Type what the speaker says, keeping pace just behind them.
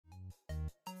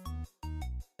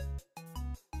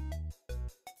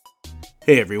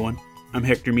Hey everyone, I'm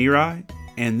Hector Mirai,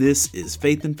 and this is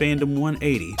Faith and Fandom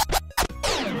 180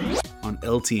 on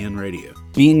LTN Radio.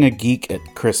 Being a geek at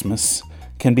Christmas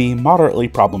can be moderately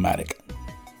problematic.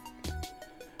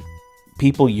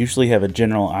 People usually have a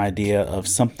general idea of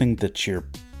something that you're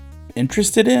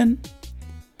interested in,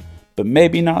 but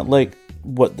maybe not like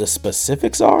what the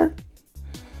specifics are.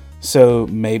 So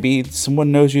maybe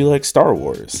someone knows you like Star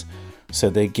Wars, so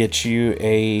they get you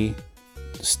a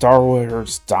Star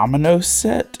Wars domino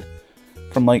set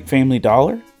from like Family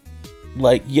Dollar.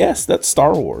 Like, yes, that's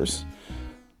Star Wars,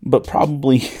 but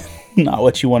probably not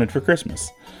what you wanted for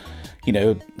Christmas. You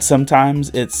know,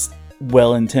 sometimes it's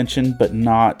well-intentioned, but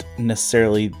not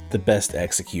necessarily the best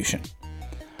execution.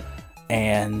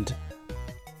 And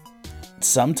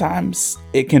sometimes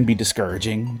it can be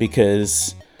discouraging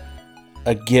because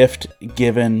a gift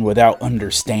given without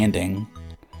understanding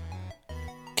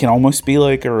can almost be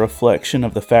like a reflection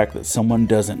of the fact that someone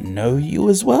doesn't know you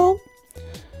as well.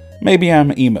 Maybe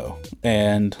I'm emo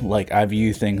and like I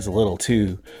view things a little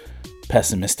too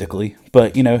pessimistically,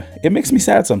 but you know, it makes me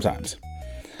sad sometimes.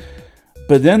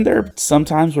 But then there are some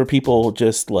times where people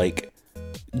just like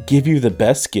give you the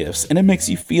best gifts and it makes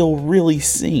you feel really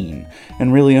seen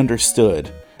and really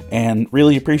understood and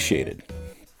really appreciated.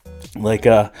 Like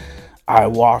I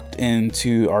walked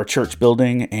into our church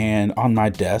building and on my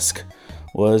desk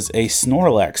was a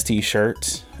Snorlax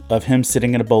t-shirt of him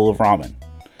sitting in a bowl of ramen.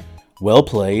 Well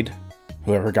played.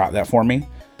 Whoever got that for me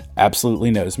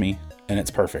absolutely knows me, and it's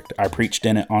perfect. I preached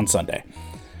in it on Sunday.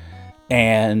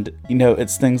 And, you know,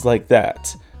 it's things like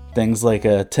that. Things like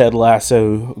a Ted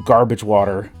Lasso garbage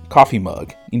water coffee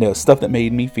mug. You know, stuff that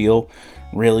made me feel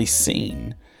really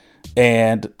seen.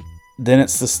 And then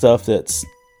it's the stuff that's,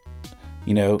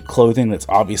 you know, clothing that's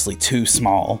obviously too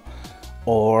small,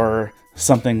 or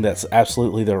something that's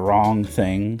absolutely the wrong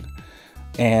thing,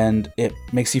 and it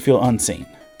makes you feel unseen.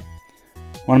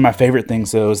 One of my favorite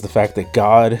things, though, is the fact that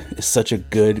God is such a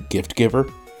good gift giver.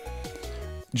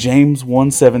 James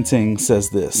 1:17 says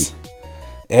this: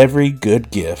 "Every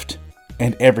good gift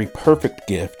and every perfect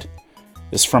gift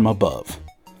is from above,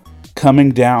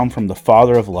 coming down from the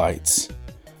Father of lights,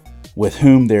 with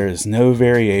whom there is no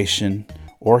variation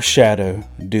or shadow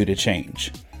due to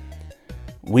change."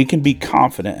 We can be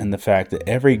confident in the fact that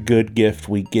every good gift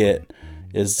we get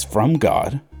is from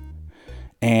God,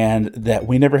 and that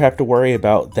we never have to worry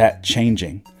about that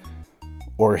changing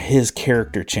or His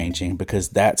character changing, because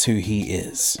that's who He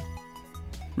is.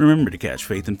 Remember to catch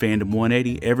Faith and Fandom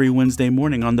 180 every Wednesday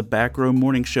morning on the Back Row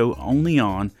Morning Show, only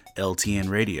on LTN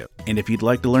Radio. And if you'd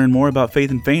like to learn more about Faith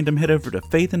and Fandom, head over to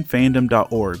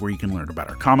faithandfandom.org, where you can learn about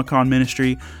our Comic-Con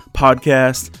ministry,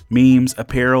 podcast, memes,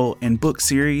 apparel, and book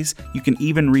series. You can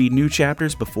even read new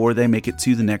chapters before they make it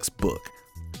to the next book.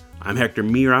 I'm Hector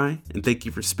Mirai, and thank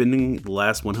you for spending the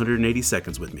last 180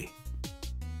 seconds with me.